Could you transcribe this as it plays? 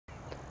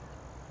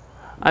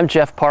I'm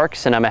Jeff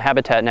Parks, and I'm a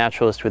habitat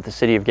naturalist with the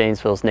City of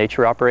Gainesville's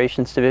Nature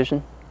Operations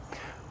Division.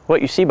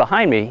 What you see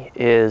behind me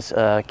is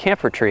a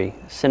camphor tree,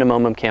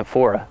 Cinnamomum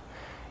Camphora.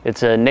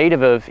 It's a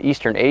native of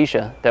Eastern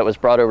Asia that was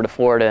brought over to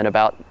Florida in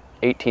about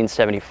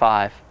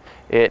 1875.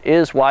 It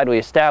is widely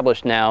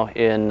established now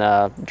in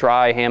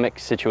dry hammock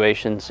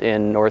situations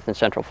in North and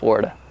Central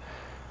Florida.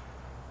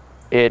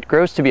 It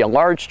grows to be a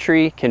large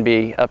tree, can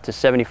be up to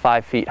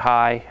 75 feet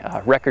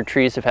high. Record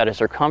trees have had a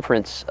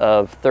circumference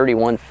of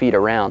 31 feet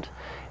around.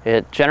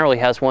 It generally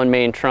has one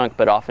main trunk,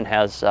 but often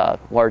has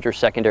larger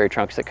secondary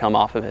trunks that come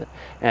off of it,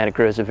 and it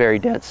grows a very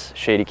dense,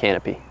 shady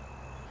canopy.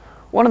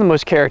 One of the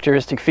most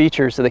characteristic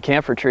features of the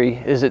camphor tree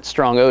is its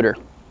strong odor.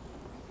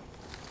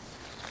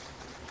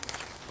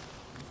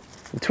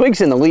 The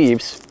twigs and the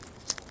leaves,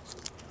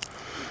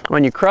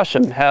 when you crush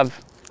them,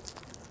 have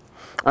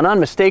an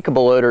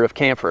unmistakable odor of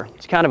camphor.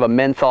 It's kind of a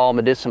menthol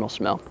medicinal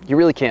smell. You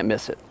really can't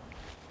miss it.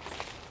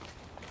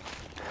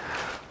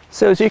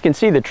 So as you can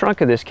see, the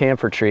trunk of this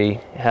camphor tree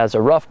has a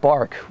rough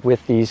bark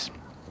with these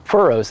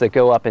furrows that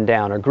go up and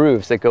down, or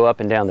grooves that go up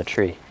and down the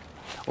tree.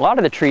 A lot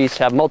of the trees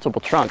have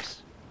multiple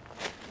trunks.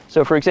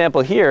 So for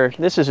example here,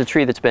 this is a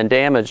tree that's been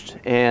damaged,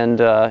 and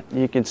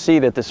you can see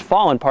that this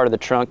fallen part of the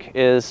trunk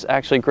is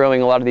actually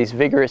growing a lot of these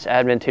vigorous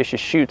adventitious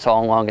shoots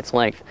all along its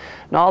length.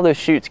 And all those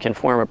shoots can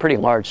form a pretty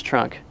large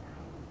trunk.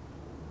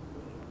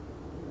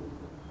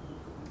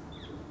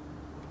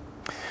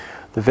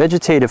 The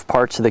vegetative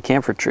parts of the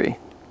camphor tree,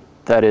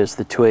 that is,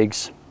 the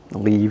twigs, the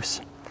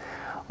leaves,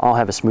 all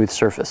have a smooth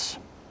surface.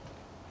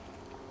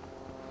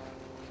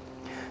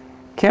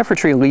 Camphor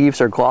tree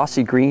leaves are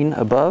glossy green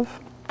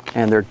above,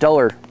 and they're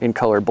duller in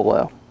color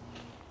below.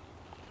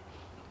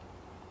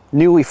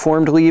 Newly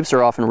formed leaves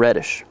are often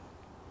reddish.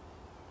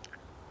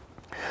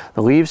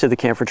 The leaves of the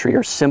camphor tree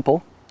are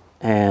simple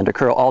and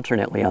occur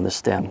alternately on the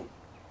stem.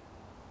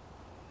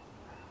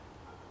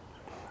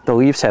 The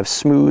leaves have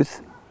smooth,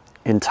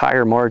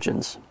 entire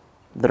margins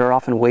that are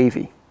often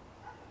wavy.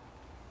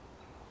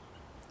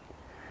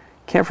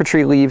 Camphor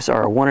tree leaves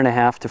are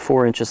 1.5 to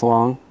 4 inches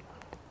long,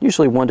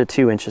 usually 1 to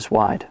 2 inches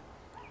wide.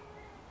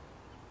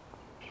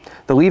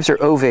 The leaves are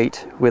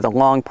ovate with a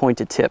long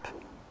pointed tip.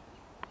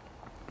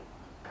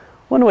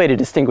 One way to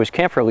distinguish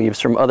camphor leaves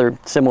from other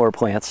similar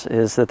plants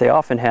is that they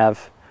often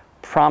have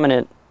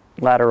prominent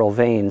lateral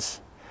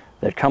veins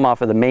that come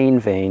off of the main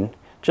vein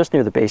just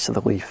near the base of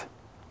the leaf.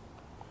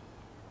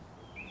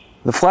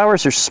 The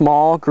flowers are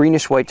small,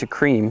 greenish white to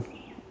cream,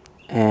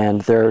 and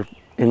they're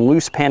in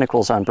loose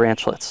panicles on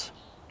branchlets.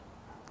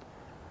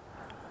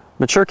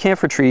 Mature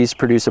camphor trees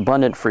produce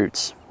abundant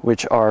fruits,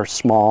 which are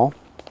small,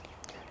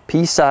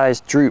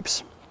 pea-sized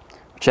drupes,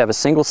 which have a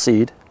single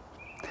seed.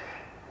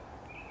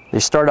 They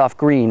start off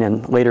green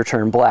and later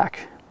turn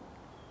black.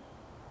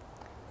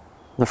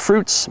 The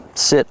fruits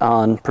sit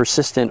on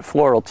persistent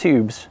floral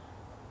tubes,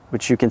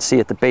 which you can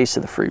see at the base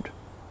of the fruit.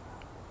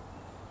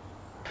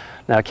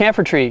 Now, a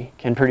camphor tree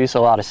can produce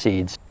a lot of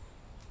seeds,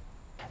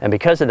 and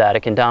because of that, it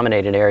can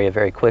dominate an area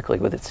very quickly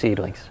with its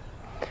seedlings.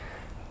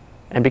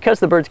 And because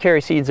the birds carry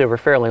seeds over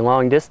fairly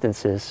long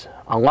distances,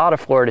 a lot of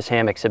Florida's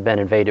hammocks have been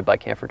invaded by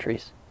camphor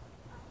trees.